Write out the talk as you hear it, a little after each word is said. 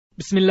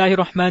بسم الله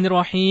الرحمن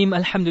الرحيم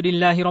الحمد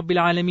لله رب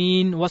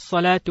العالمين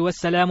والصلاة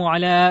والسلام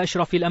على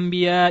أشرف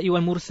الأنبياء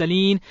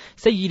والمرسلين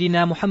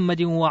سيدنا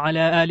محمد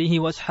وعلى آله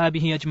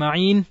وأصحابه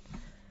أجمعين.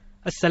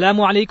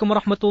 Assalamu alaikum wa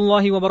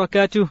rahmatullahi wa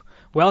barakatuh.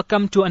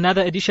 Welcome to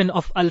another edition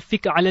of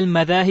Al-Fiqh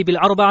al-Madhahib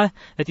al-Arba'ah,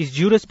 that is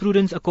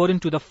jurisprudence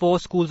according to the four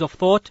schools of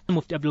thought.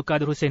 Mufti Abdul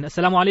Qadir Hussain.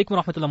 Assalamu alaikum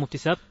wa rahmatullahi, Mufti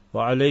Sahib.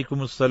 Wa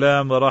alaikum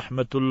assalam wa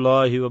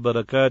rahmatullahi wa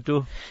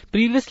barakatuh.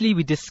 Previously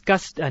we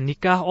discussed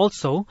nikah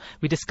also.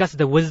 We discussed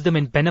the wisdom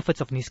and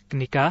benefits of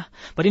nikah.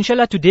 But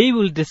inshallah today we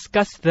will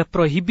discuss the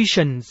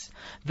prohibitions,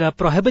 the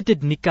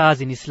prohibited nikahs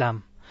in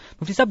Islam.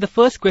 Mufti Sahib, the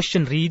first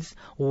question reads,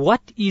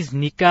 what is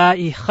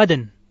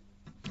nikah-i-khadan?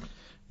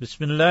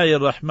 Bismillahir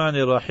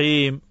Rahmanir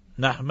Rahim.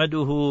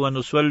 Nahmaduhu wa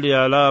nusalli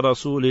ala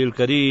Rasulil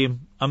Kareem.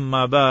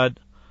 Amma ba'd.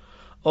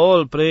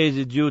 All praise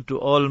is due to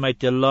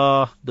Almighty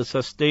Allah, the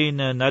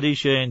sustainer,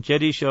 nourisher and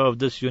cherisher of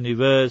this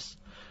universe.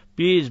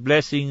 Peace,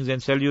 blessings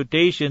and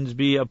salutations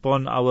be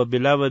upon our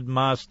beloved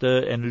master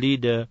and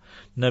leader,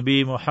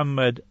 Nabi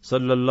Muhammad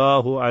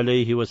sallallahu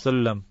alayhi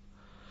wasallam.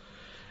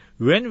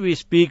 When we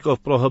speak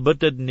of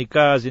prohibited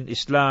nikahs in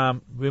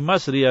Islam, we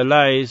must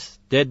realize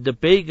that the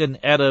pagan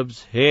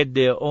Arabs had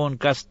their own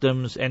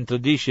customs and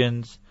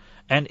traditions,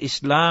 and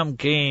Islam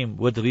came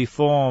with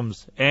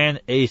reforms and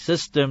a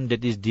system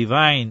that is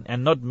divine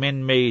and not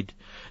man-made,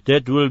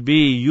 that will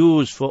be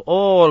used for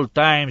all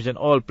times and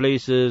all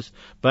places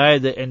by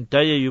the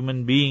entire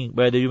human being,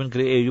 by the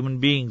human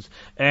beings,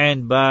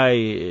 and by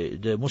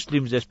the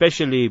Muslims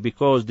especially,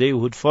 because they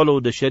would follow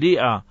the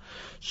Sharia.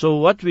 So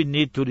what we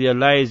need to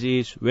realize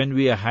is, when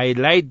we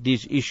highlight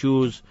these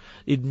issues,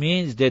 it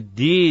means that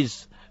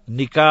these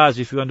nikahs,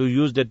 if you want to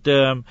use the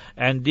term,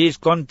 and these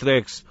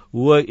contracts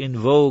were in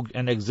vogue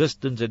and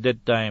existence at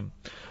that time.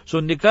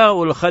 So nikah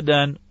ul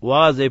khadan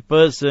was a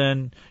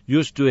person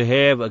used to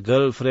have a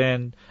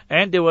girlfriend,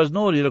 and there was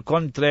no real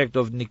contract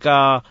of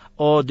nikah,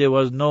 or there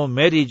was no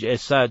marriage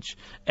as such,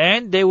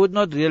 and they would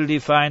not really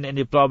find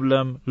any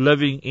problem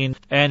living in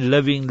and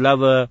living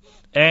lover.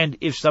 And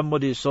if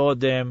somebody saw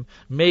them,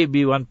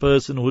 maybe one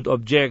person would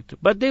object,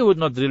 but they would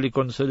not really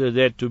consider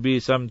that to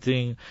be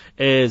something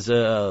as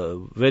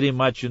very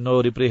much,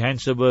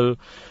 reprehensible.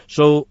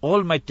 So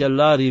Almighty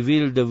Allah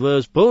revealed the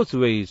verse both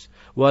ways.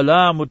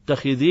 وَلَا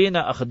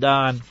مُتَّخِذِينَ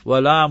أَخْدَانِ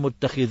وَلَا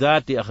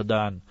مُتَّخِذَاتِ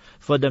أَخْدَانِ.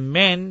 For the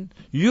men,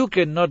 you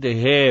cannot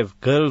have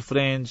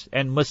girlfriends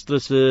and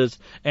mistresses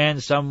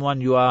and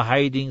someone you are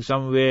hiding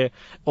somewhere,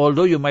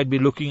 although you might be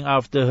looking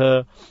after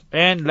her.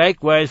 And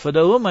likewise for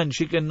the woman,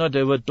 she cannot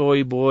have a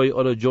toy boy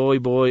or a joy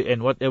boy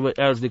and whatever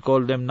else they call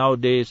them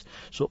nowadays.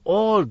 So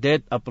all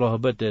that are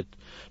prohibited.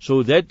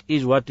 So that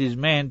is what is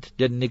meant,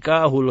 that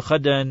nikahul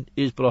khadan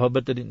is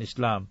prohibited in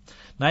Islam.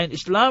 Now in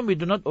Islam, we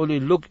do not only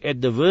look at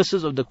the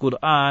verses of the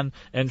Quran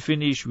and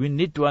finish. We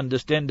need to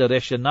understand the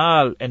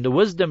rationale and the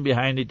wisdom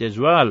behind it as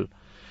well.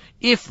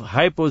 If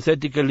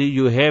hypothetically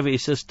you have a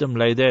system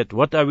like that,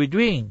 what are we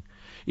doing?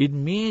 It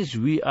means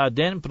we are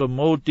then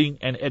promoting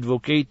and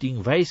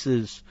advocating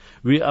vices.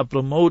 We are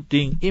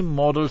promoting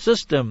immoral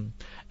system.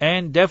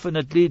 And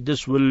definitely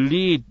this will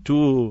lead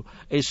to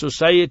a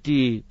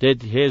society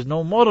that has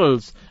no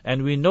morals.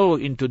 And we know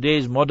in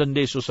today's modern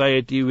day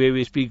society, where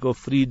we speak of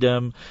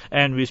freedom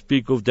and we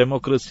speak of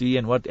democracy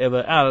and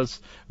whatever else,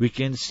 we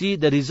can see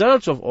the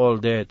results of all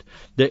that.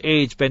 The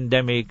AIDS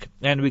pandemic,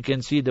 and we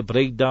can see the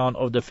breakdown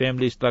of the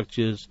family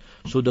structures.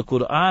 So the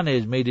Quran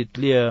has made it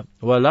clear,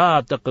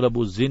 وَلَا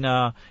تَقْرَبُوا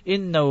الزِّنَا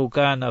إِنَّهُ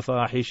كَانَ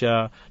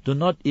فَاحِشًا. Do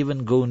not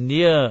even go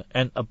near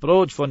and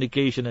approach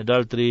fornication,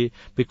 adultery,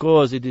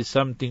 because it is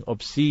something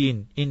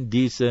obscene,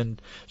 indecent.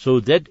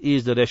 So that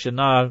is the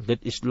rationale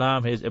that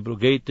Islam has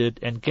abrogated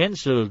and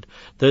cancelled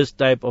this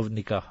type of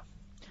nikah.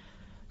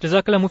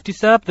 Jazakallah Mufti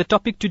Sahib. The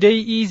topic today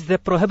is the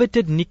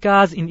prohibited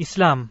nikahs in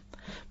Islam.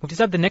 Mufti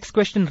Sahib, the next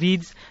question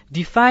reads,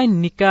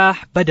 define nikah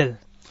badal.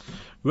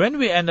 When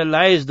we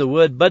analyze the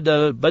word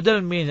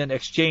badal means an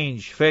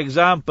exchange. For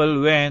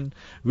example, when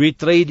we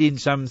trade in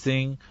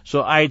something,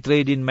 so I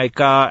trade in my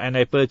car and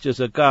I purchase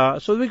a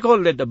car, so we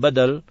call that a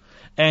badal.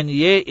 And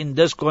here in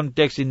this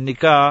context in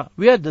nikah,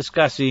 we are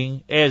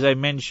discussing, as I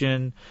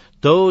mentioned,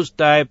 those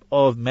type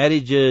of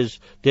marriages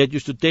that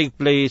used to take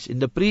place in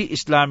the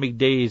pre-Islamic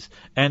days,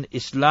 and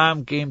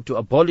Islam came to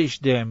abolish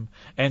them.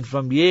 And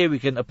from here we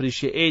can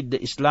appreciate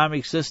the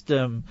Islamic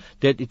system,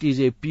 that it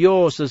is a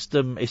pure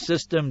system, a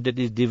system that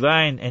is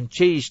divine and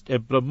chaste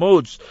and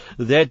promotes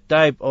that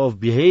type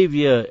of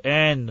behavior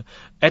and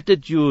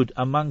attitude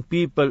among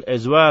people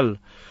as well.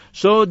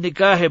 So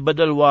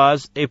nikah-e-badal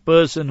was a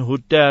person who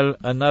tell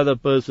another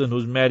person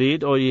who's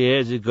married or he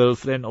has a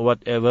girlfriend or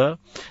whatever,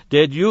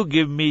 that you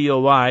give me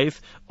your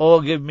wife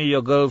or give me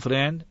your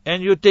girlfriend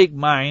and you take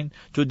mine.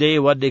 Today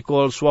what they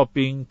call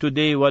swapping,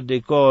 today what they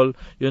call,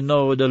 the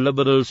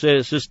liberal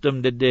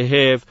system that they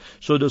have.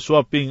 So the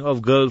swapping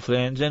of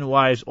girlfriends and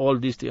wives, all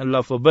these things,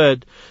 Allah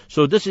forbid.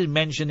 So this is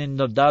mentioned in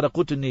the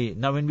Daraqutni.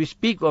 Now when we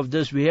speak of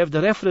this, we have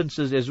the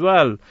references as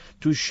well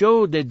to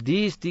show that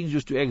these things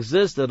used to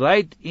exist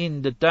right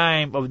in the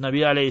time of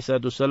Nabi alayhi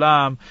salatu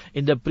salam,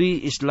 in the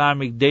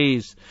pre-Islamic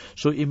days.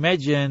 So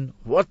imagine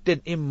what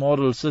an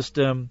immoral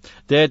system,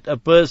 that a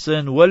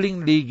person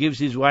willingly gives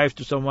his wife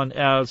to someone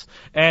else,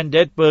 and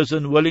that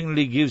person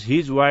willingly gives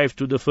his wife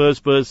to the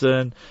first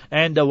person,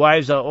 and the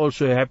wives are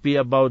also happy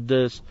about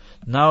this.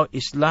 Now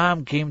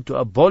Islam came to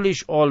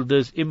abolish all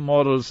this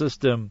immoral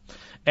system.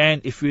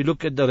 And if we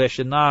look at the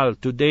rationale,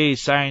 today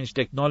science,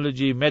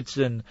 technology,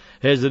 medicine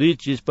has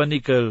reached its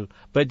pinnacle,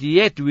 but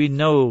yet we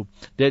know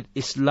that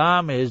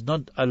Islam has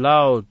not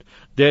allowed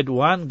that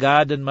one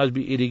garden must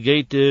be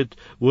irrigated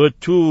with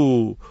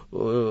two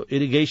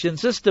irrigation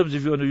systems,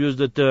 if you want to use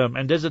the term.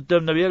 And there's a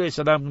term Nabi alayhi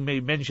salam may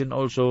mention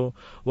also,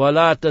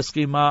 wala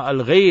taskima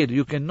al-ghayr.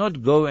 You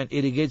cannot go and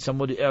irrigate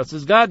somebody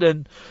else's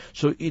garden.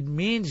 So it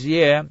means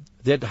here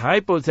that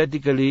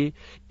hypothetically,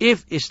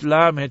 if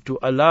Islam had to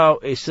allow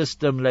a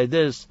system like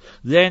this,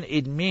 then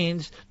it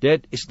means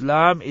that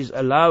Islam is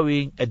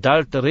allowing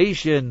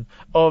adulteration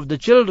of the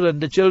children.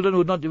 The children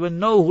would not even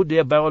know who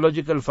their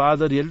biological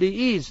father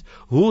really is,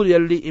 who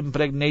really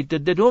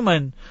impregnated that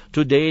woman.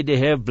 Today they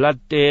have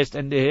blood tests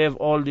and they have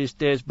all these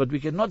tests, but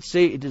we cannot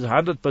say it is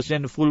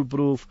 100%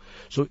 foolproof.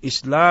 So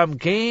Islam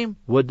came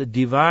with the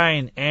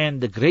divine and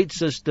the great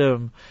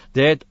system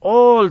that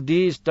all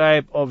these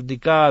type of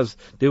nikahs,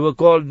 they were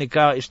called nikah.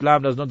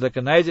 Islam does not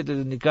recognize it as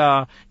a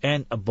nikah,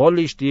 and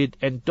abolished it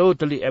and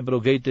totally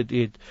abrogated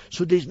it.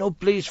 So there is no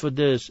place for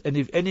this. And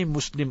if any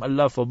Muslim,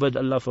 Allah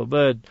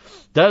forbid,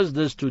 does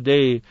this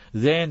today,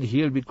 then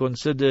he'll be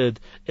considered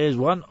as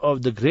one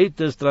of the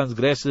greatest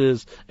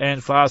transgressors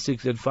and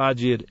fasiqs and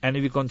fajir. And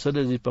if he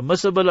considers it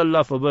permissible,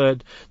 Allah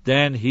forbid,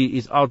 then he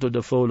is out of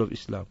the fold of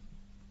Islam.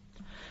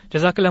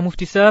 Jazakallah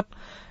Mufti Sahib.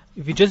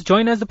 If you just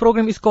join us, the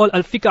program is called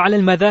Al-Fiqh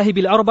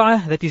al-Madhahib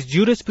al-Arba'ah, that is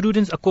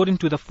jurisprudence according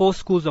to the 4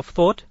 schools of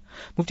thought.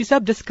 Mufti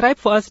Sahib, describe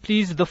for us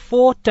please the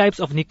 4 types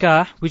of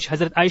nikah which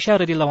Hazrat Aisha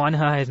radiallahu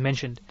anha has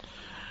mentioned.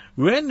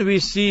 When we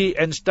see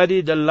and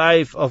study the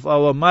life of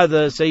our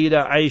mother,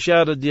 Sayyida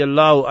Aisha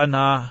radiallahu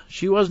anha,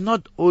 she was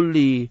not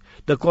only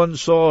the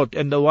consort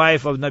and the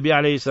wife of Nabi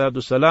alayhi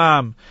salatu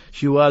salam,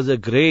 she was a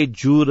great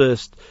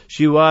jurist,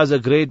 she was a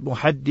great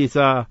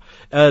muhadditha,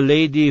 a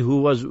lady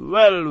who was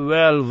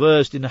well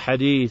versed in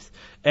hadith,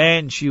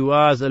 and she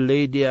was a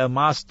lady, a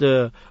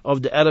master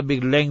of the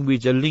Arabic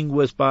language, a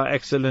linguist par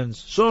excellence.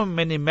 So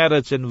many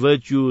merits and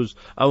virtues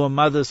our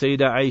mother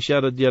Sayyida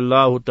Aisha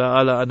radiallahu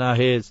ta'ala anha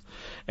has.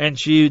 And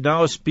she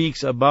now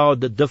speaks about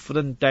the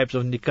different types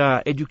of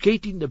nikah,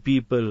 educating the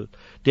people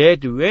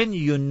that when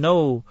you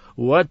know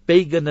what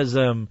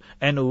paganism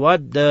and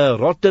what the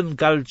rotten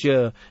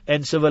culture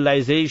and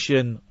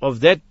civilization of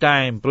that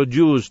time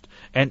produced,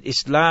 and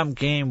Islam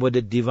came with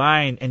a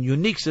divine and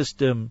unique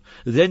system,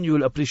 then you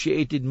will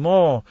appreciate it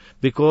more,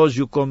 because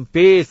you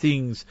compare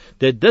things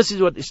that this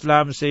is what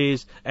Islam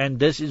says and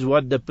this is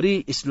what the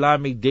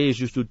pre-Islamic days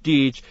used to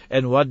teach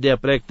and what their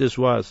practice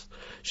was.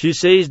 She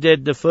says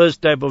that the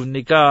first type of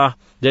nikah,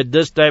 that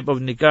this type of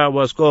nikah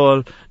was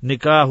called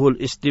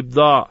nikahul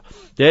istibda.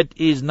 That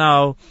is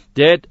now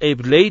that a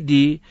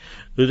lady,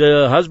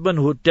 the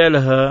husband would tell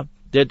her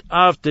that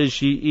after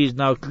she is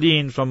now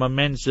clean from her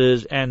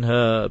menses and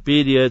her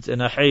periods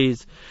and her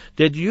haze,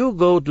 that you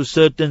go to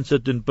certain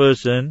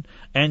person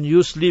and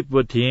you sleep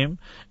with him,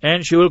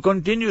 and she will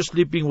continue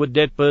sleeping with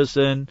that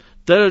person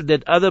till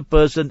that other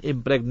person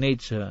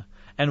impregnates her.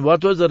 And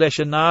what was the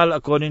rationale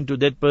according to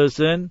that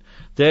person?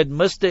 That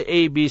Mr.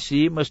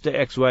 ABC, Mr.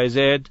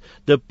 XYZ,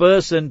 the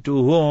person to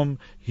whom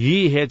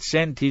he had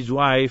sent his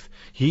wife,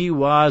 he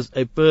was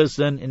a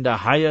person in the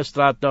higher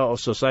strata of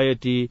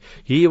society.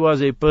 He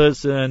was a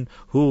person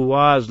who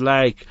was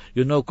like,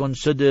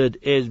 considered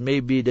as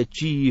maybe the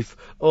chief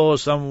or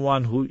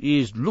someone who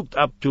is looked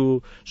up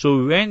to.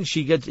 So when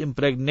she gets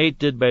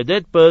impregnated by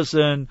that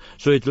person,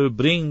 so it will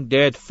bring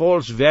that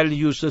false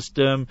value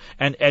system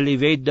and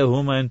elevate the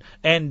woman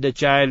and the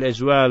child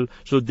as well.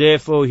 So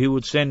therefore he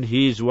would send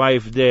his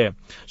wife there.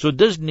 So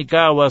this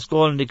nikah was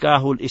called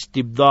nikahul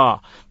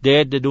istibda,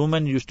 that the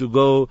woman used to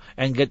go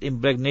and get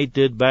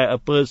impregnated by a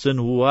person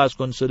who was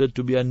considered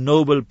to be a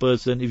noble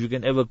person, if you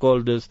can ever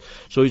call this.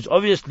 So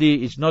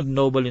it's not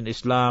noble in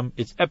Islam,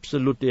 it's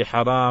absolutely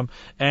haram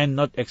and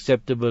not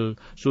acceptable.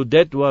 So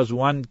that was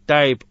one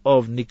type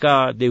of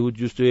nikah they would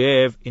used to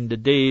have in the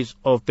days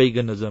of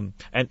paganism,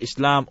 and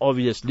Islam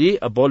obviously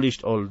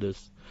abolished all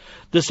this.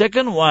 The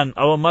second one,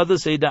 our mother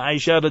Sayyidah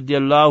Aisha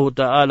radiallahu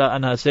ta'ala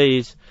anha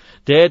says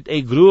that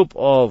a group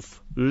of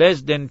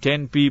less than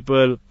 10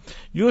 people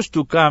used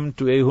to come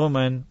to a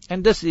woman,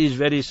 and this is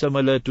very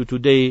similar to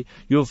today.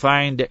 You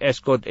find the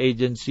escort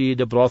agency,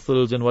 the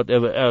brothels and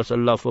whatever else,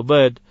 Allah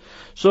forbid.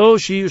 So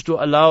she used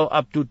to allow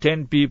up to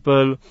 10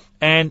 people,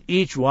 and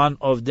each one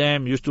of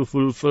them used to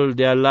fulfill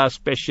their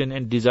last passion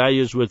and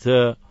desires with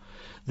her.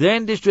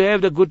 Then they used to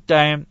have the good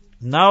time.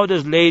 Now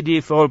this lady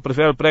fell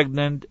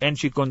pregnant and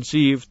she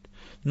conceived.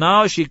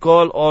 Now she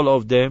called all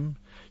of them.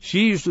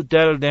 she used to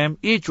tell them,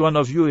 each one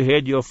of you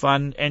had your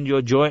fun and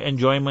your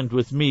enjoyment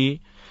with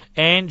me.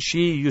 And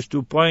she used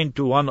to point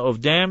to one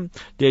of them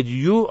that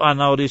you are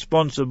now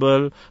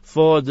responsible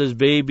for this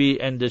baby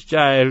and this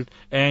child,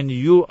 and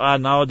you are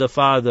now the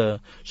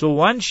father. So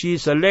once she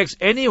selects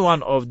any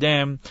one of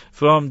them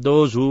from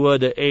those who were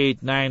the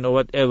 8, 9 or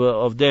whatever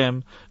of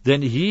them,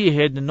 then he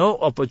had no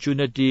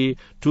opportunity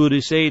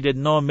to say that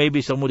no,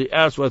 maybe somebody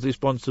else was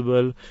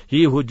responsible.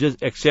 He would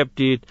just accept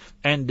it,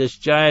 and this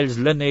child's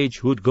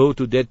lineage would go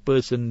to that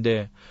person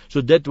there. So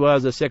that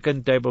was the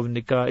second type of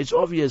nikah. It's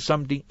obvious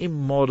something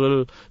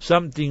immoral,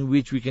 something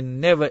which we can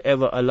never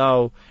ever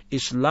allow.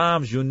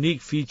 Islam's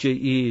unique feature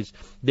is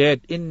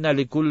that inna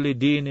likulli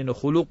dinin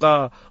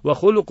khuluqa wa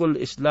khuluqul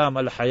Islam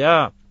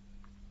al-haya.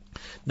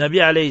 Nabi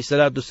alayhi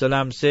salatu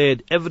salam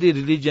said, every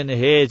religion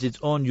has its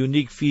own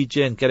unique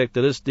feature and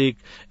characteristic,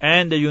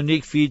 and the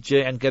unique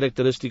feature and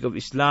characteristic of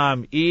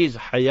Islam is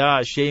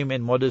haya, shame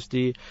and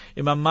modesty.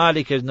 Imam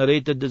Malik has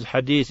narrated this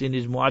hadith in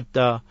his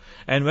Mu'atta,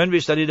 and when we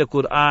study the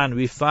Quran,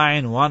 we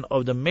find one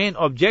of the main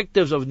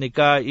objectives of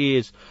nikah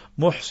is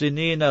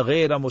muhsinina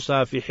ghayra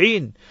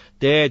musafihin,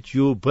 that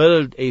you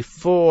build a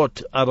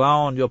fort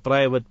around your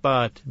private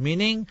part,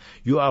 meaning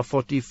you are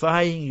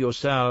fortifying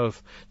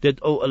yourself that,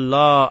 oh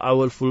Allah, I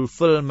will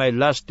fulfill my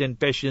lust and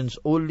passions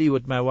only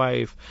with my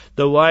wife.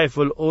 The wife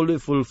will only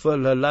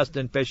fulfill her lust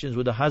and passions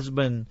with the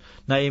husband.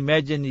 Now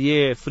imagine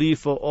here, free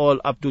for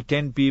all, up to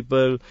 10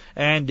 people,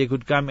 and they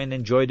could come and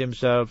enjoy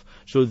themselves.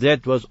 So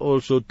that was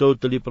also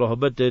totally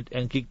prohibited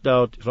and kicked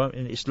out from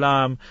in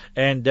Islam,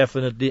 and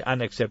definitely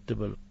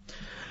unacceptable.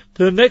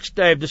 The next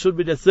type, this would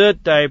be the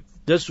third type.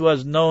 This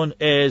was known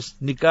as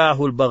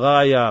nikahul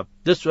baghaya.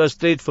 This was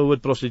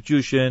straightforward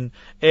prostitution,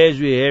 as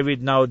we have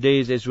it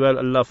nowadays as well,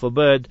 Allah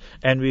forbid.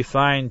 And we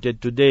find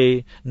that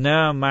today,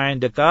 now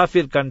mind the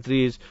kafir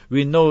countries,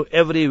 we know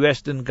every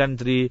Western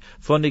country,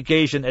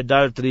 fornication,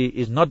 adultery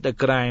is not a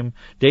crime.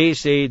 They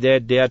say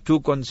that they are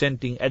two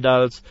consenting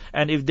adults,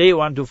 and if they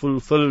want to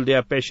fulfill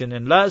their passion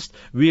and lust,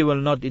 we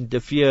will not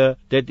interfere.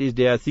 That is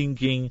their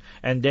thinking.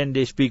 And then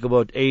they speak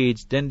about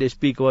AIDS, then they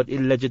speak about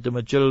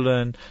illegitimate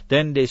children,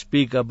 then they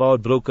speak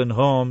about broken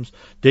homes.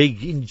 They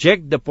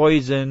inject the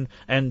poison,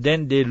 and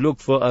then they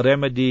look for a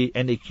remedy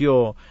and a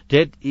cure.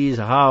 That is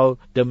how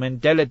the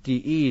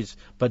mentality is.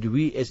 But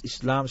we as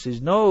Islam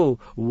says, no,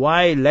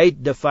 why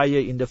light the fire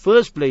in the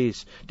first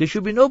place? There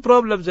should be no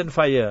problems in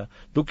fire.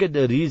 Look at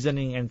the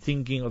reasoning and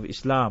thinking of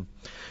Islam.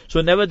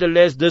 So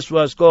nevertheless, this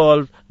was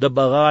called the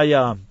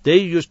baghaya. They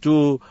used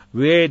to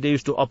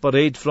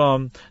operate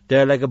from,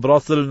 they're like a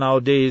brothel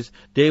nowadays.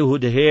 They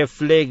would have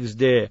flags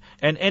there,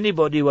 and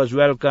anybody was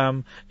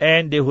welcome,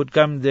 and they would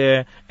come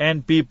there,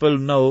 and people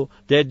know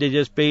that they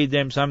just pay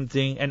them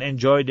something and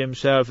enjoy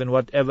themselves and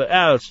whatever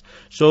else.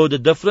 So the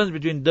difference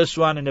between this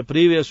one and the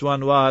previous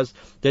one was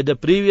that the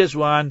previous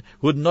one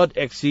would not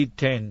exceed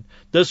 10.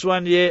 This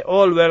one, yeah,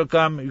 all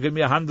welcome. You can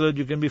be 100,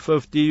 you can be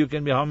 50, you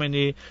can be how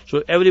many.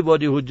 So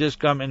everybody would just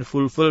come and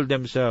fulfill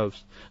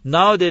themselves.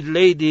 Now that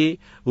lady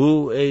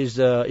who is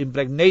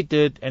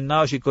impregnated and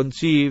now she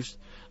conceives,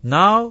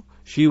 now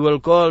she will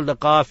call the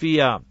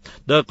qafiya.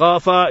 The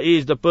qafa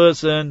is the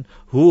person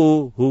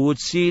who would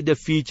see the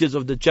features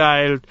of the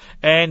child,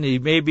 and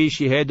maybe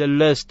she had a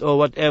list or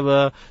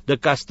whatever, the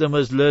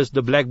customer's list,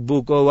 the black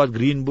book or what,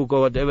 green book or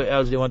whatever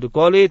else they want to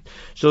call it.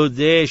 So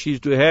there she's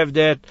to have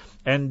that,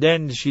 and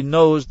then she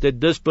knows that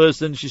this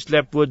person she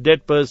slept with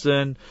that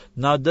person.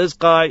 Now this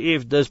guy,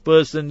 if this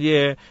person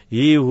here,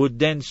 he would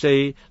then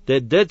say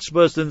that that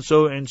person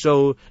so and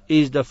so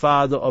is the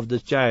father of the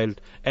child,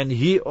 and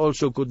he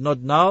also could not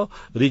now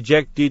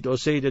reject it or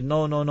say that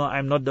no,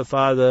 I'm not the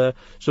father.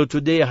 So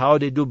today how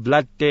they do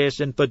blood tests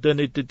and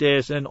paternity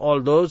tests and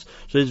all those,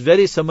 so it's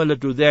very similar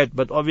to that,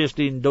 but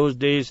obviously in those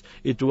days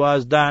it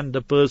was done,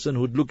 the person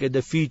would look at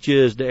the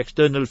features, the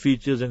external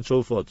features and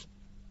so forth.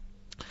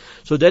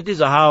 So that is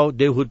how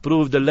they would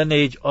prove the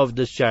lineage of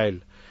this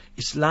child.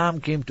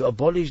 Islam came to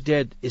abolish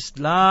that.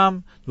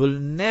 Islam will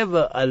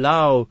never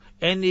allow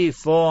any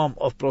form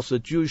of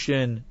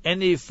prostitution,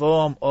 any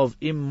form of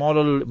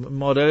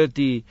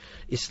immorality.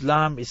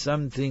 Islam is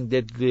something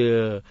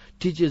that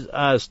teaches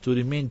us to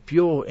remain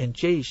pure and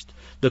chaste.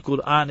 The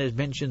Quran has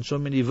mentioned so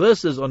many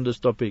verses on this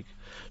topic.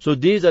 So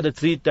these are the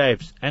three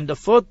types. And the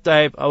fourth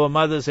type, our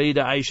mother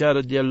Sayyidah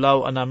Aisha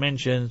radiallahu anha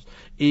mentions,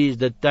 is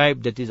the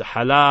type that is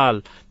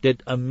halal,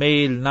 that a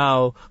male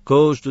now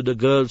goes to the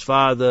girl's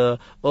father,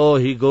 or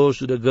he goes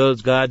to the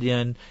girl's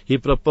guardian, he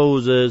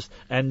proposes,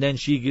 and then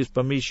she gives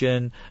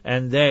permission,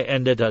 and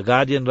that her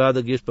guardian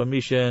rather gives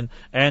permission,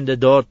 and the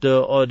daughter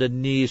or the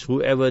niece,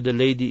 whoever the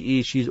lady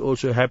is, she's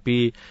also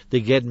happy, they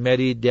get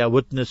married, they are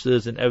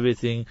witnesses and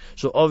everything.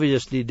 So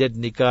obviously that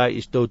nikah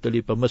is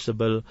totally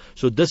permissible.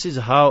 So this is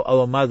how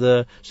our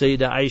mother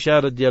Sayyidah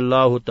Aisha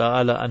radiallahu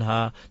ta'ala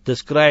anha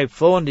described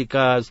 4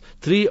 nikahs,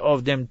 3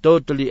 of them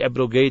totally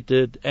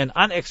abrogated and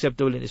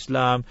unacceptable in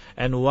Islam,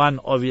 and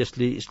 1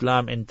 obviously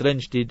Islam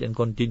entrenched it and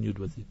continued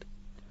with it.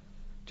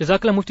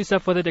 Jazakallah Mufti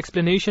Sahib for that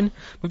explanation.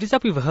 Mufti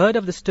Sahib, we've heard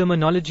of this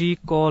terminology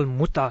called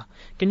muta.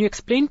 Can you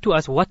explain to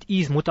us what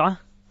is muta?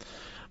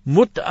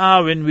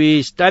 Mut'a, when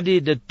we study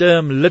the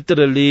term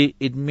literally,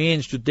 it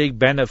means to take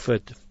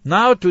benefit.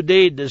 Now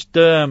today this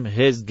term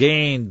has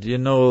gained,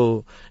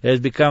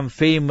 has become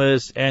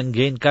famous and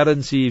gained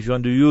currency, if you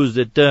want to use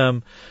the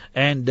term.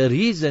 And the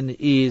reason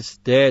is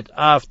that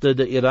after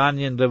the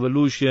Iranian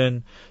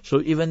Revolution,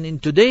 so even in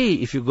today,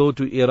 if you go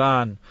to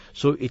Iran,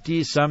 so it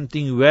is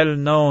something well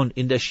known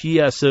in the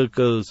Shia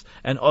circles,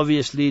 and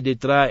obviously they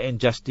try and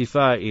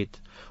justify it.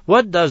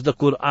 What does the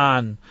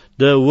Quran,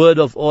 the word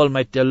of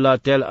Almighty Allah,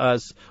 tell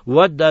us?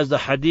 What does the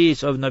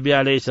hadith of Nabi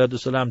alayhi salatu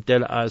wasalam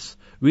tell us?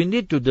 We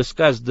need to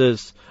discuss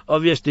this.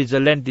 Obviously it's a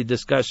lengthy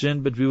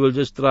discussion, but we will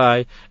just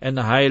try and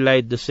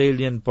highlight the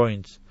salient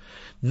points.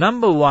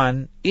 Number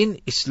one, in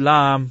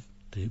Islam,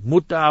 the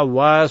mut'a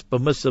was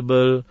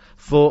permissible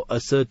for a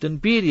certain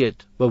period.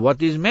 But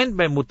what is meant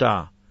by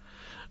mut'a?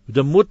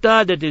 The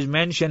mut'a that is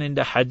mentioned in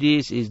the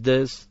hadith is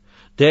this,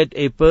 that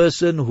a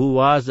person who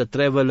was a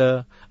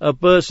traveler, a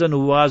person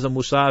who was a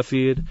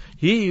musafir,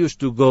 he used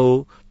to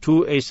go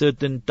to a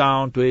certain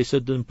town, to a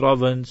certain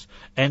province,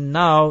 and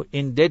now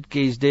in that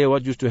case there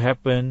what used to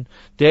happen,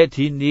 that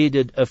he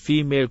needed a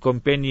female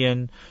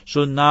companion,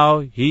 so now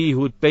he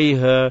would pay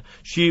her,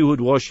 she would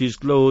wash his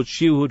clothes,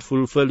 she would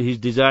fulfill his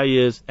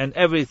desires and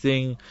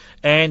everything,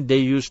 and they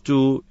used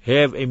to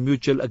have a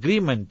mutual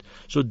agreement.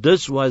 So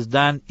this was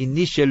done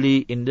initially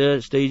in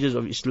the stages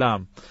of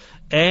Islam.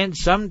 And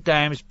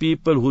sometimes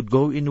people would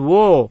go in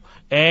war,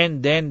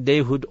 and then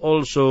they would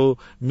also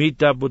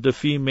meet up with the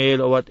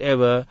female or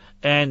whatever,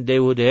 and they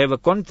would have a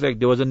contract.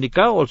 There was a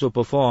nikah also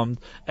performed,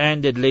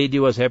 and that lady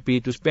was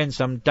happy to spend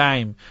some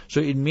time.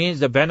 So it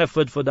means the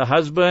benefit for the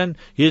husband,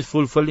 he is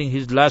fulfilling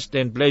his lust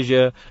and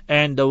pleasure,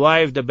 and the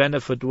wife, the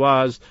benefit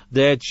was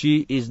that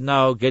she is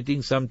now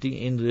getting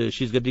something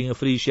she's getting a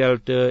free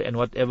shelter and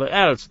whatever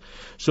else.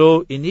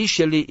 So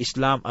initially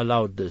Islam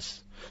allowed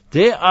this.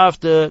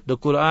 Thereafter, the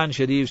Quran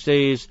Sharif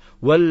says,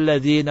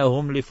 وَالَّذِينَ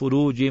هُمْ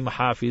لِفُرُوجِهِمْ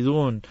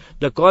حَافِظُونَ.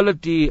 The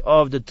quality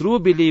of the true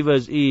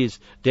believers is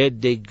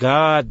that they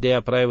guard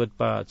their private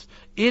parts.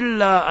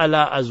 إِلَّا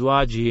عَلَىٰ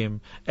أَزْوَاجِهِمْ,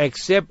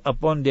 except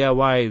upon their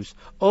wives.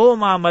 أَوْ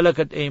مَا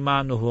مَلَكَتْ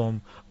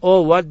أَيْمَانُهُمْ,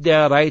 or what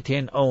their right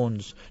hand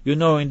owns. In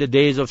the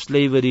days of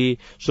slavery,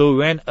 so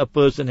when a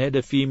person had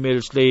a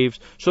female slave,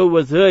 so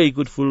with her he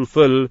could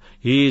fulfill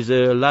his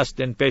lust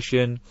and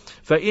passion.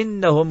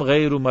 فَإِنَّهُمْ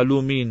غَيْرُ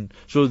مَلُومِينَ,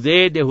 so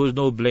there was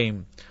no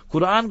blame.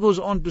 Quran goes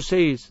on to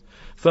say,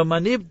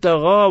 فَمَنِ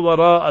ابْتَغَى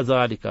وَرَاءَ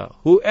ذَلِكَ,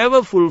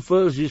 whoever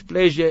fulfills his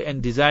pleasure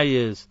and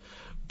desires,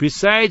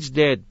 besides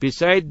that,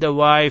 beside the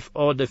wife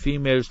or the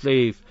female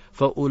slave,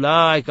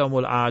 فَأُولَٰئِكَ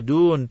هُمُ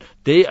الْعَادُونَ,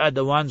 they are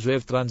the ones who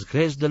have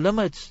transgressed the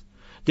limits.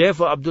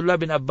 Therefore, Abdullah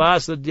bin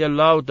Abbas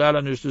radiallahu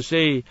ta'ala used to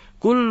say,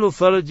 كُلُّ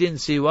فَرْجٍ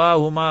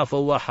سِوَاهُمَا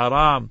فَهُوَ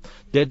حَرَامٌ,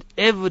 that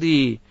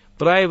every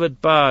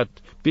private part,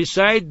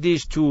 beside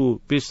these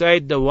two,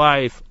 beside the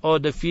wife or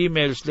the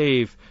female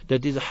slave,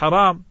 that is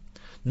haram.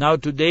 Now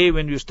today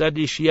when you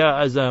study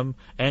Shia Azam,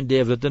 and they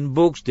have written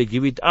books, they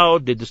give it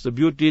out, they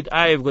distribute it.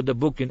 I have got the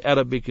book in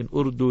Arabic, in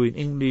Urdu, in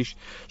English.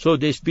 So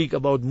they speak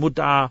about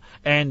mut'a,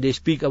 and they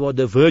speak about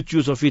the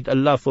virtues of it,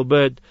 Allah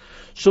forbid.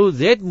 So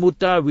that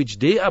mut'a which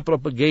they are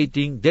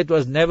propagating, that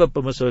was never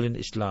permissible in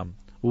Islam.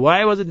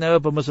 Why was it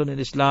never permissible in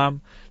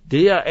Islam?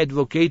 They are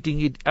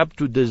advocating it up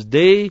to this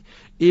day,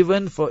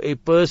 even for a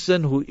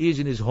person who is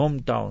in his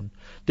hometown.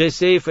 They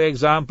say, for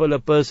example, a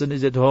person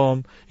is at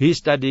home, he's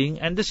studying,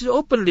 and this is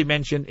openly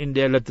mentioned in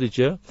their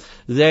literature,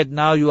 that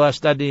now you are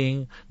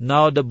studying,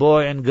 now the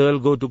boy and girl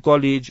go to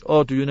college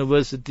or to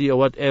university or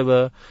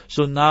whatever,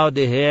 so now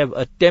they have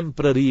a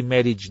temporary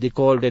marriage. They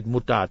call that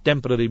muta,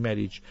 temporary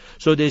marriage.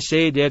 So they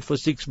say that for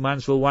 6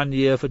 months, for 1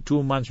 year, for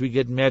 2 months we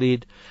get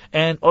married,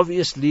 and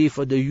obviously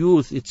for the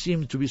youth it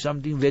seems to be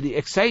something very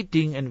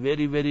exciting and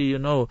very, very,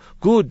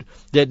 good,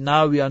 that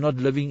now we are not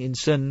living in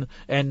sin,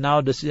 and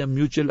now this is a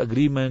mutual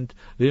agreement.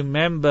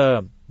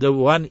 Remember, the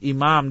one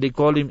Imam, they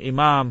call him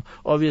Imam,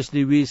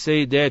 obviously we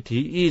say that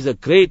he is a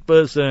great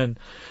person.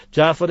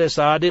 Ja'far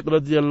as-Sadiq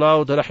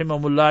radiallahu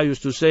rahimahullah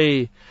used to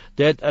say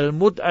that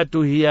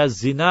al-mut'atu hiya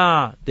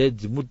zina, that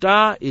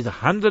mut'a is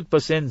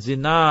 100%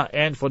 zina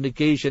and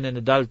fornication and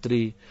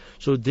adultery.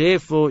 So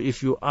therefore,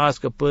 if you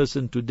ask a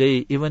person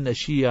today, even a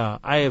Shia,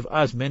 I have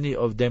asked many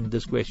of them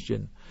this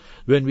question,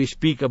 when we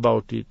speak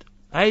about it,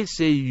 I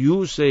say,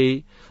 you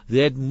say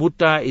that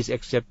mut'a is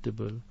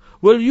acceptable.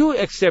 Will you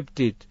accept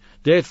it,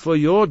 that for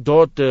your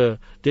daughter,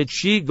 that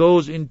she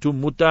goes into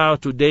mut'a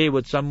today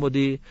with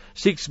somebody,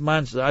 6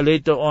 months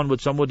later on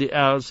with somebody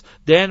else,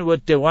 then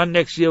with the one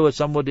next year with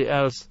somebody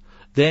else?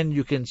 Then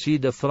you can see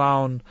the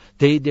frown.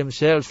 They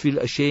themselves feel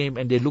ashamed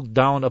and they look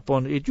down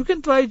upon it. You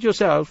can try it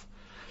yourself.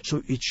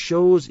 So it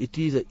shows it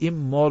is an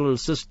immoral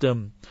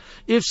system.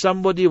 If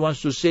somebody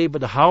wants to say,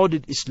 but how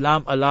did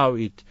Islam allow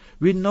it?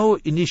 We know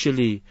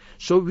initially.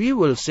 So we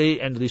will say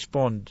and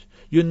respond.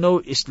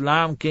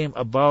 Islam came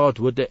about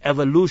with the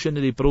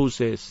evolutionary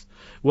process.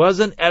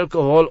 Wasn't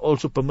alcohol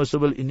also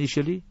permissible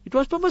initially? It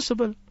was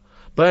permissible.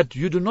 But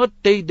you do not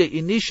take the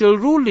initial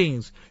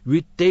rulings.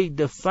 We take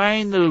the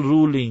final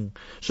ruling.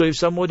 So if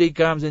somebody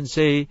comes and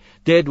say,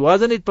 that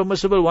wasn't it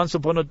permissible once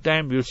upon a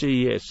time, we'll say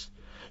yes.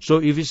 So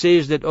if he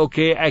says that,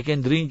 okay, he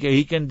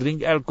can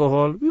drink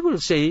alcohol, we will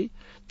say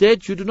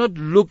that you do not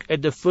look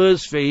at the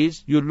first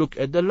phase, you look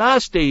at the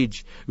last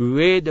stage,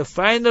 where the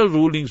final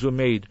rulings were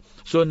made.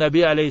 So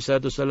Nabi alayhi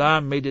salatu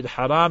salam made it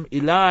haram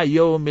ila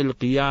yawmil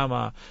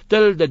qiyamah,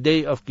 till the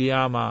day of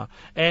qiyamah.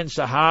 And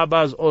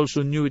Sahabas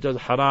also knew it was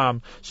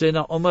haram.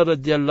 Sayyidina Umar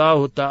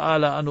radiallahu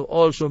ta'ala anhu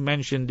also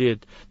mentioned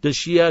it. The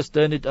Shias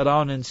turn it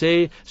around and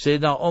say,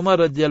 Sayyidina Umar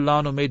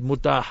radiallahu anhu made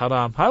muta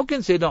haram. How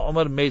can Sayyidina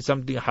Umar made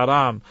something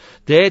haram?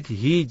 That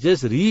he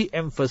just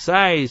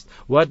re-emphasized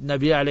what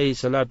Nabi alayhi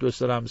salatu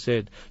salam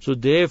said. So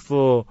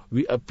therefore,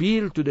 we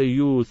appeal to the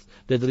youth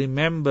that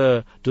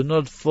remember, do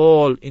not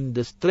fall in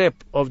the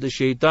trap of the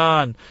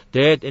shaitan,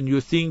 that and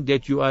you think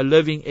that you are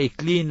living a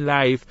clean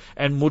life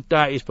and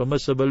muta is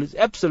permissible. It's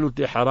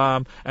absolutely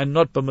haram and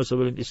not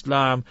permissible in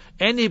Islam.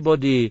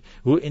 Anybody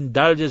who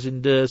indulges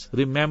in this,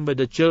 remember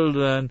the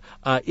children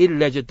are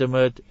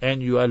illegitimate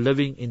and you are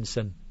living in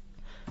sin.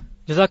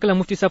 Jazakallah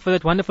Mufti Sahib for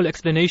that wonderful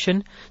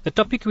explanation. The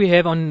topic we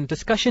have on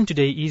discussion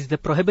today is the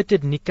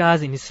prohibited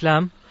nikahs in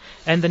Islam.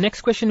 And the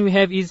next question we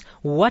have is,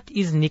 what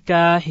is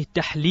nikah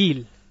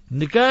tahleel?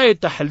 Nikah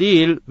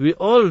tahleel, we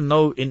all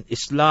know in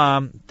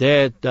Islam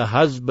that the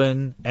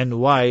husband and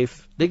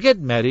wife, they get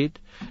married.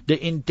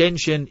 The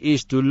intention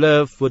is to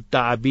live for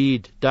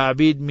ta'bid.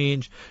 Ta'bid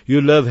means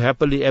you live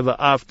happily ever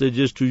after,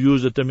 just to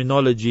use the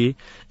terminology,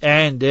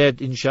 and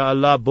that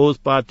inshallah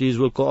both parties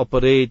will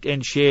cooperate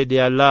and share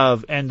their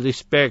love and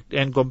respect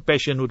and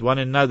compassion with one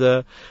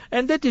another.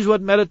 And that is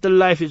what marital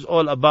life is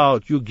all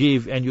about. You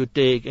give and you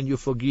take and you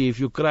forgive,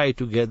 you cry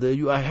together,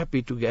 you are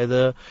happy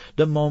together.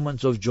 The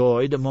moments of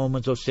joy, the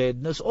moments of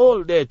sadness,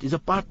 all that is a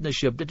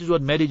partnership. That is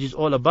what marriage is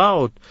all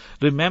about.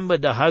 Remember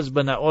the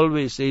husband, I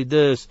always say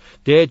this,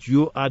 that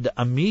you are the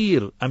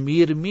Amir.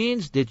 Amir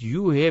means that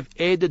you have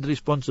added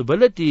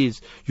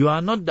responsibilities. You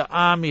are not the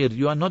Amir,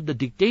 you are not the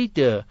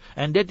dictator.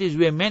 And that is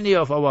where many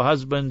of our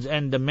husbands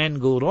and the men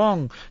go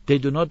wrong. They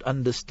do not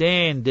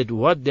understand that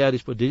what they are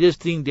responsible. They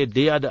just think that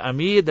they are the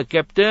Amir, the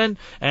captain,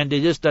 and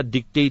they just start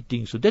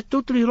dictating. So that's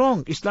totally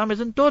wrong. Islam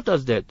hasn't taught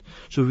us that.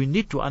 So we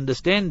need to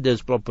understand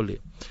this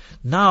properly.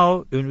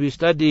 Now, when we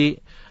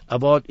study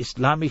about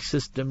Islamic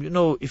system,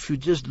 if you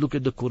just look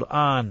at the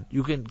Quran,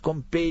 you can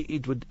compare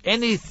it with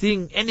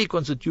anything, any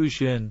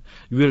constitution,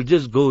 you will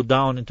just go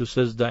down into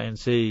sajda and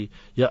say,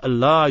 Ya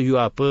Allah, you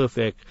are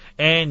perfect,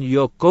 and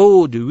your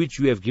code which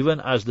you have given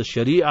us, the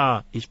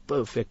Sharia, is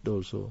perfect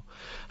also.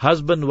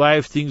 Husband,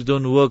 wife, things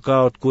don't work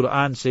out,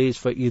 Quran says,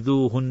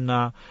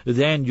 فَإِذُوهُنَّ,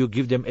 then you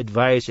give them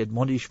advice,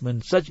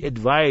 admonishment, such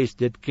advice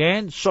that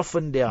can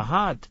soften their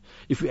heart.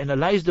 If you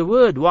analyze the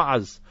word,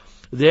 wa'az,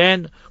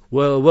 then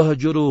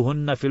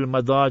وَهْجُرُوهُنَّ فِي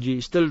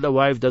الْمَضَاجِ, still the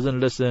wife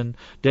doesn't listen,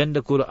 then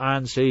the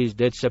Quran says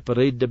that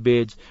separate the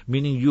beds,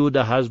 meaning you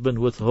the husband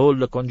withhold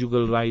the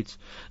conjugal rights.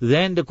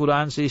 Then the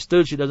Quran says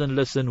still she doesn't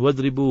listen,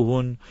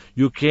 وَضْرِبُوهُنَّ,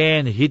 you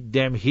can hit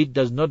them. Hit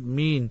does not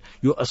mean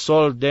you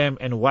assault them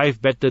and wife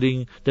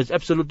battering. That's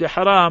absolutely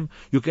haram.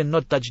 You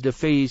cannot touch the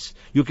face,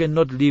 you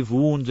cannot leave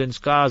wounds and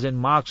scars and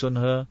marks on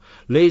her.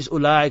 لَيْسَ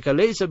أُولَٰئِكَ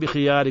لَيْسَ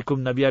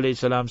بِخِيَارِكُمْ, Nabi alayhi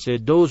salam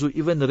said, those who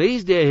even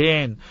raise their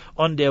hand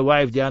on their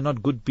wife, they are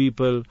not good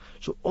people.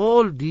 So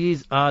all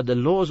these are the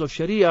laws of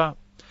Sharia.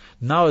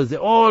 Now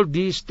all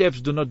these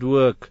steps do not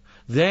work.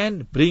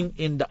 Then bring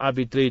in the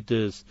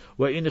arbitrators.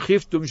 وَإِنْ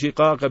خِفْتُمْ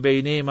شِقَاقَ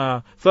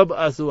بَيْنِهِمَا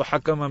فَابْعَثُوا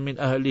حَكَمًا مِنْ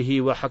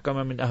أَهْلِهِ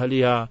وَحَكَمًا مِنْ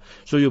أَهْلِهَا.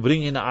 So you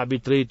bring in an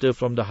arbitrator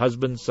from the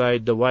husband's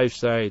side, the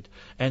wife's side,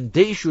 and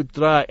they should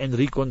try and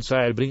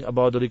reconcile, bring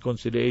about the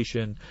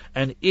reconciliation.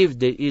 And if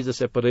there is a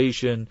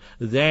separation,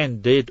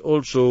 then that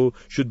also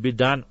should be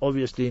done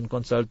obviously in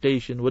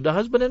consultation with the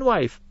husband and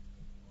wife.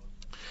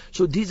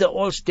 So these are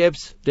all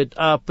steps that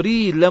are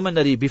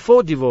preliminary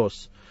before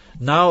divorce.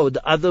 Now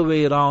the other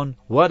way around,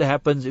 what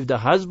happens if the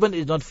husband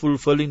is not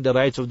fulfilling the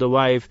rights of the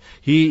wife?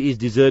 He is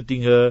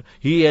deserting her,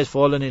 he has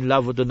fallen in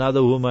love with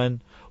another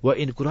woman.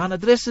 In Quran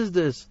addresses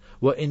this.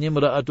 وَإِنْ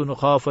إِمْرَأَةٌ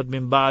خَافَتْ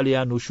مِنْ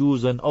بَعْلِهَا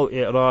نُشُوزًا أَوْ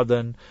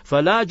إِعْرَاضًا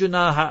فَلَا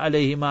جُنَاحَ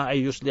عَلَيْهِمَا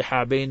أَن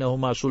يُصْلِحَا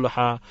بَيْنَهُمَا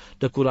صُلْحًا.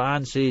 The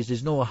Quran says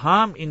there's no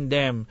harm in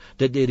them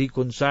that they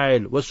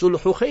reconcile. وَالصُّلْحُ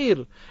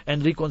خَيْرٌ,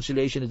 and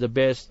reconciliation is the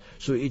best.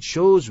 So it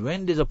shows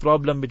when there's a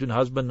problem between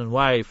husband and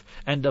wife,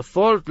 and the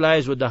fault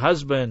lies with the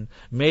husband.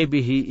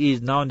 Maybe he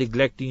is now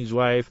neglecting his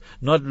wife,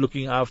 not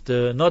looking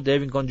after, not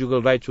having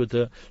conjugal rights with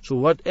her. So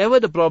whatever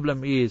the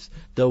problem is,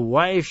 the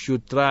wife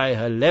should try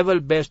her level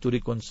best to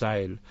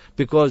reconcile,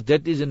 because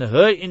that is in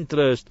her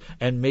interest,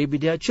 and maybe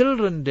there are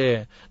children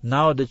there.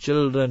 Now the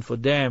children, for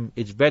them,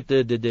 it's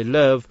better that they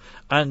live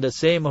in the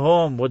same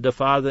home with the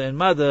father and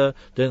mother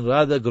than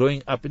rather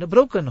growing up in a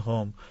broken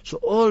home. So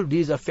all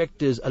these are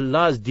factors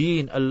Allah's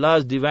deen,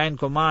 Allah's divine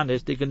command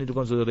has taken into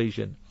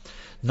consideration.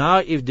 Now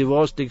if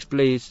divorce takes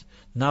place,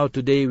 now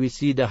today we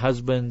see the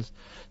husbands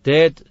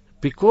that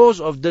because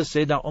of this,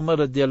 Sayyidina Umar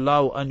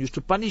radiallahu anhu used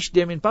to punish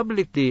them in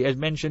publicly, as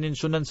mentioned in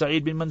Sunan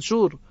Sa'id bin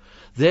Mansur,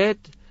 that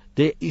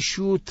they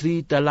issue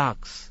 3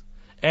 talaqs.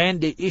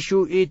 And they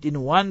issue it in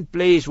one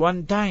place,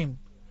 one time.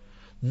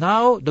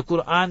 Now the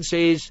Quran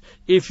says,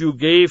 if you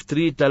gave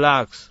 3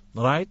 talaqs,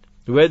 right?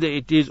 Whether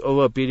it is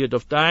over a period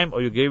of time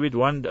or you gave it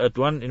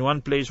in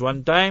one place,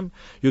 one time,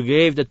 you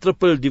gave the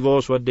triple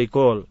divorce, what they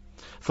call.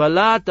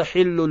 فَلَا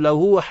تَحِلُّ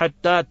لَهُ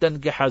حَتَّى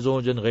تَنْكِحَ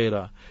زَوْجًا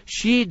غَيْرًا.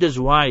 She, this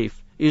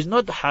wife, is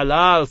not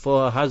halal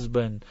for her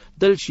husband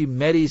till she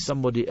marries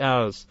somebody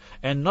else.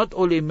 And not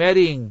only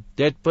marrying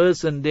that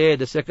person there,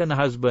 the second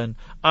husband,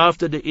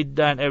 after the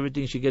iddah and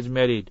everything she gets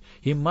married,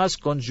 he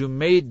must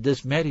consummate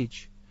this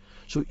marriage.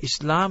 So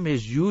Islam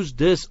has used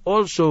this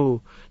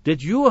also,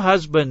 that your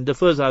husband, the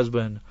first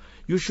husband,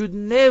 you should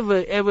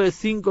never ever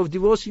think of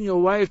divorcing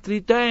your wife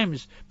 3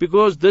 times,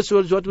 because this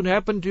was what would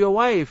happen to your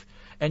wife.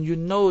 And you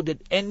know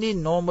that any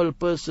normal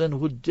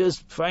person would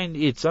just find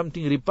it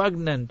something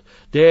repugnant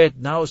that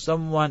now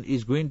someone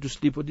is going to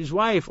sleep with his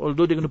wife,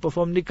 although they're going to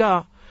perform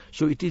nikah.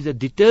 So it is a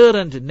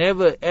deterrent,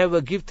 never ever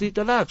give 3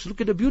 talaqs.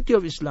 Look at the beauty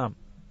of Islam.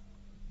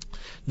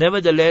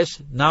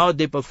 Nevertheless, now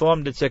they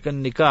perform the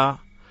second nikah,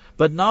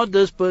 but now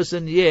this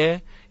person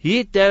here,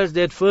 he tells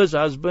that first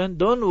husband,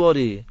 don't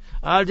worry,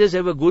 I'll just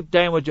have a good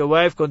time with your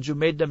wife,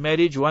 consummate the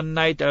marriage one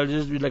night, I'll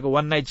just be like a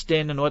one night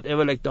stand and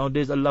whatever, like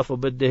nowadays Allah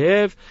forbid they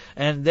have,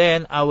 and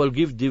then I will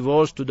give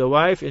divorce to the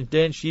wife, and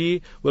then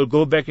she will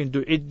go back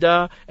into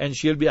iddah, and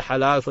she'll be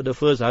halal for the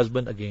first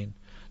husband again.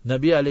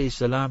 Nabi alayhi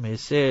salam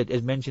has said,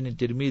 as mentioned in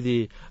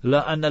Tirmidhi,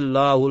 لَأَنَ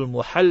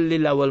اللَّهُ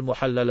الْمُحَلِّلَ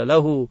وَالْمُحَلَّلَ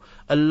لَهُ.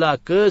 Allah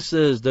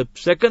curses the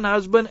second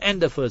husband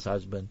and the first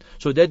husband.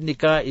 So that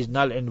nikah is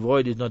null and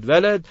void, is not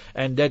valid,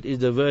 and that is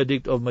the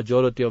verdict of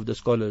majority of the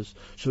scholars.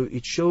 So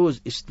it shows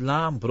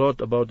Islam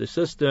brought about a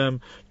system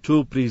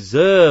to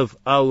preserve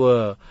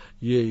our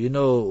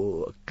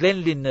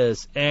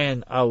cleanliness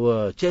and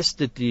our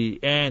chastity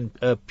and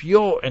a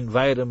pure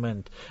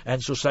environment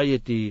and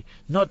society,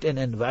 not an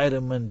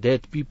environment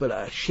that people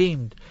are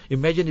ashamed.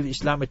 Imagine if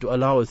Islam had to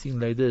allow a thing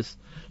like this.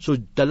 So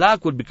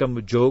talaq would become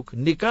a joke,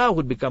 nikah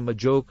would become a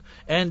joke,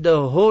 and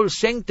the whole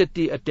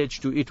sanctity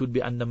attached to it would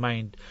be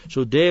undermined.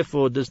 So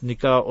therefore this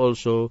nikah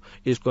also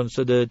is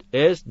considered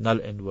as null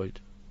and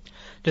void.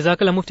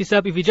 Jazakallah Mufti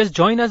Sahib. If you just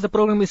join us, the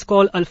program is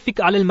called Al-Fiqh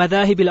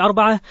al-Madahib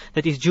al-Arba'ah,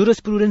 that is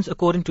jurisprudence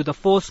according to the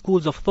 4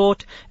 schools of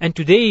thought. And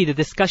today the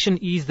discussion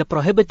is the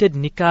prohibited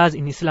nikahs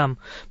in Islam.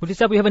 Mufti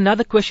Sahib, we have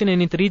another question,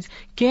 and it reads,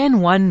 can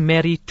one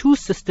marry 2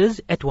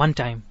 sisters at one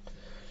time?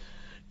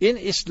 In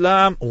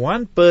Islam,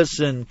 one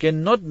person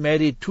cannot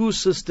marry 2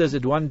 sisters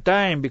at one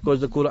time,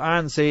 because the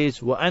Quran says,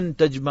 وَأَن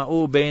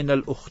تَجْمَعُوا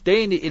بَيْنَ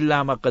الْأُخْتَيْنِ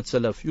إِلَّا مَا قَدْ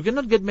سَلَفَ. You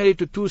cannot get married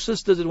to 2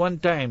 sisters at one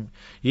time.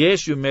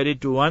 Yes, you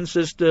married to one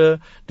sister,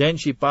 then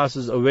she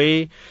passes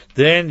away,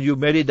 then you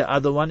marry the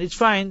other one, it's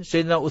fine.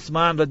 Sayyidina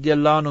Uthman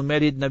radiallahu anhu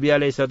married Nabi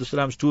alayhi salatu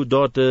wasalam's 2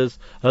 daughters,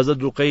 Hazrat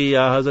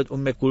Ruqayya, Hazrat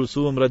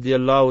Kulthum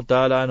radiallahu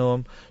ta'ala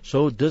anhum.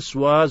 So this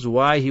was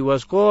why he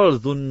was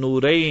called Dhun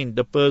Nurayn,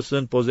 the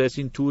person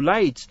possessing 2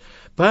 lights.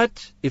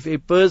 But if a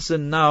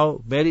person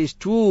now marries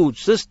 2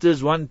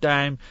 sisters one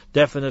time,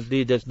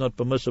 definitely that's not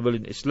permissible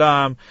in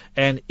Islam.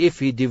 And if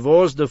he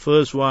divorced the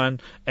first one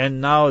and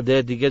now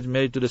that he gets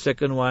married to the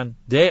second one,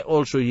 there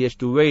also he has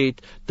to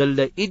wait till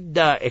the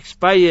iddah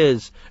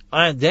expires,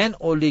 and then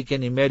only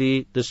can he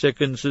marry the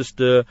second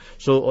sister,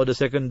 or the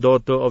second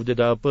daughter of the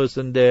other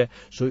person there.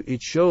 So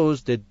it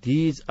shows that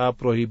these are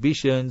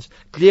prohibitions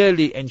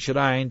clearly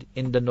enshrined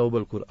in the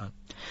Noble Quran.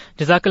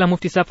 Jazakallah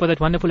Mufti Sahib for that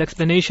wonderful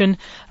explanation.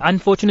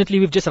 Unfortunately,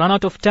 we've just run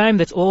out of time.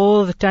 That's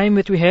all the time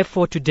that we have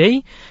for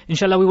today.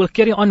 Inshallah, we will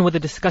carry on with the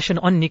discussion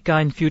on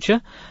nikah in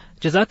future.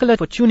 Jazakallah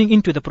for tuning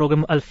into the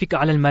program Al-Fiqh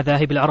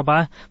al-Madahib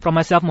al-Arba'ah. From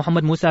myself,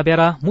 Muhammad Musa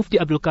Bera, Mufti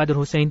Abdul Qadir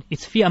Hussain,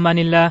 it's fi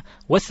amanillah.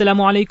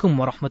 Wassalamu alaikum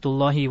wa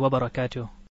rahmatullahi wa barakatuh.